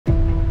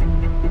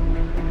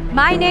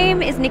My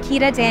name is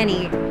Nikita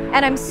Danny,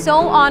 and I'm so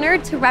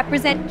honored to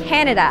represent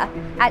Canada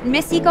at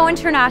Miss Eco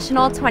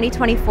International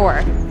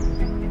 2024.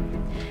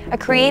 A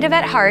creative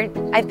at heart,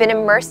 I've been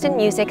immersed in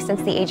music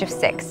since the age of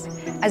 6,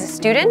 as a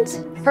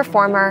student,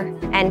 performer,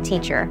 and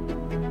teacher.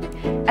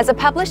 As a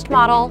published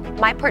model,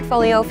 my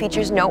portfolio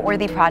features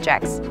noteworthy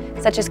projects,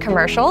 such as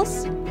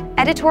commercials,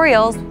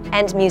 editorials,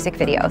 and music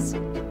videos.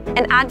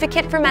 An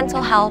advocate for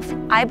mental health,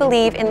 I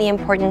believe in the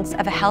importance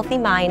of a healthy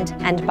mind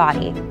and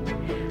body.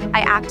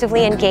 I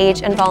actively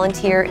engage and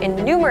volunteer in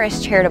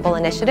numerous charitable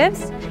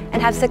initiatives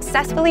and have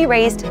successfully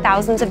raised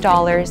thousands of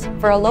dollars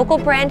for a local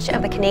branch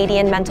of the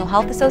Canadian Mental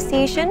Health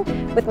Association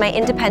with my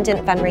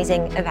independent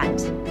fundraising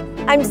event.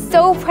 I'm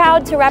so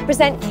proud to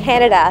represent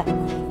Canada,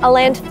 a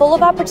land full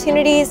of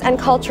opportunities and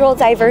cultural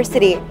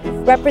diversity,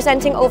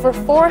 representing over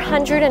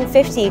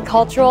 450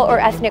 cultural or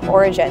ethnic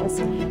origins,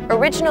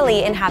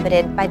 originally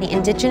inhabited by the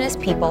Indigenous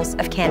peoples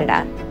of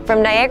Canada.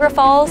 From Niagara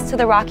Falls to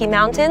the Rocky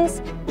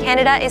Mountains,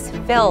 Canada is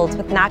filled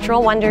with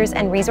natural wonders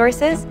and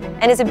resources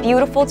and is a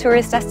beautiful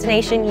tourist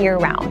destination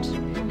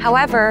year-round.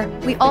 However,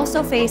 we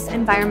also face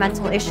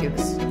environmental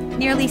issues.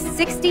 Nearly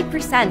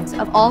 60%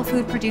 of all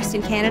food produced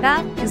in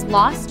Canada is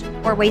lost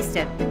or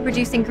wasted,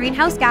 producing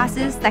greenhouse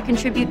gases that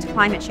contribute to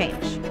climate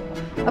change.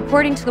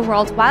 According to the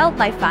World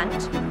Wildlife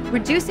Fund,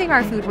 reducing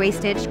our food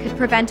wastage could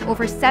prevent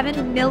over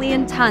 7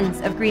 million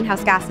tons of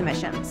greenhouse gas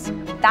emissions.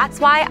 That's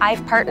why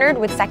I've partnered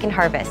with Second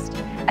Harvest,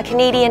 a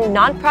Canadian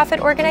nonprofit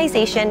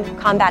organization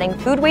combating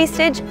food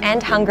wastage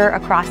and hunger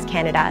across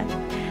Canada.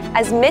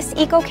 As Miss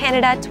Eco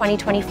Canada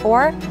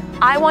 2024,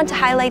 I want to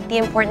highlight the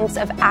importance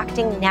of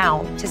acting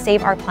now to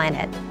save our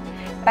planet.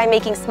 By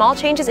making small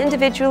changes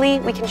individually,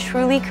 we can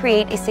truly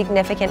create a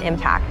significant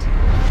impact.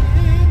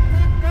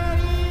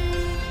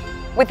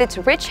 With its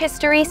rich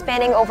history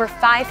spanning over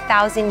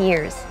 5,000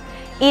 years,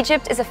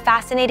 Egypt is a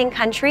fascinating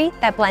country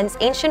that blends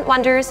ancient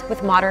wonders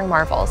with modern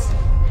marvels.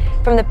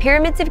 From the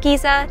pyramids of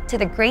Giza to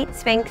the Great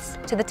Sphinx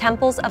to the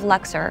temples of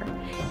Luxor,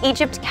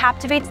 Egypt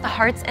captivates the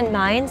hearts and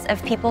minds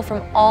of people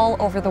from all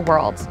over the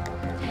world.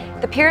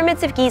 The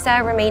pyramids of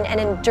Giza remain an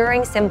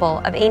enduring symbol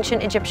of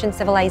ancient Egyptian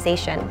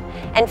civilization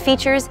and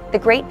features the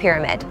Great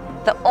Pyramid,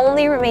 the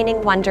only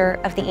remaining wonder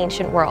of the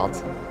ancient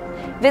world.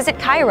 Visit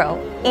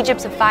Cairo,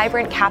 Egypt's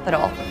vibrant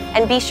capital,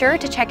 and be sure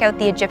to check out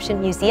the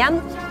Egyptian Museum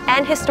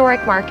and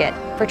Historic Market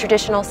for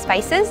traditional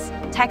spices,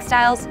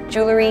 textiles,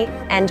 jewelry,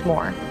 and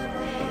more.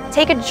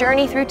 Take a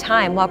journey through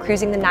time while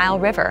cruising the Nile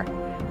River,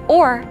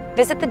 or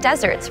visit the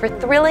deserts for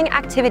thrilling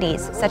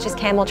activities such as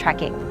camel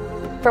trekking.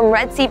 From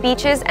Red Sea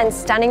beaches and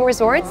stunning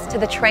resorts to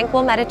the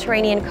tranquil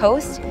Mediterranean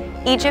coast,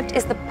 Egypt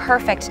is the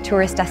perfect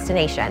tourist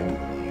destination.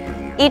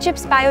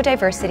 Egypt's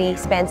biodiversity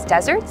spans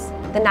deserts,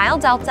 the Nile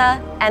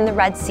Delta, and the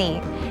Red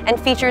Sea, and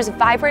features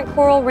vibrant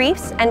coral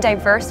reefs and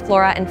diverse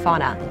flora and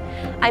fauna.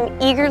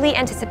 I'm eagerly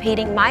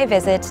anticipating my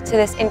visit to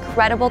this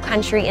incredible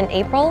country in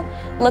April,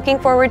 looking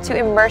forward to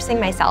immersing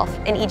myself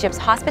in Egypt's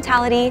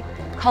hospitality,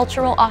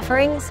 cultural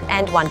offerings,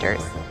 and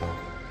wonders.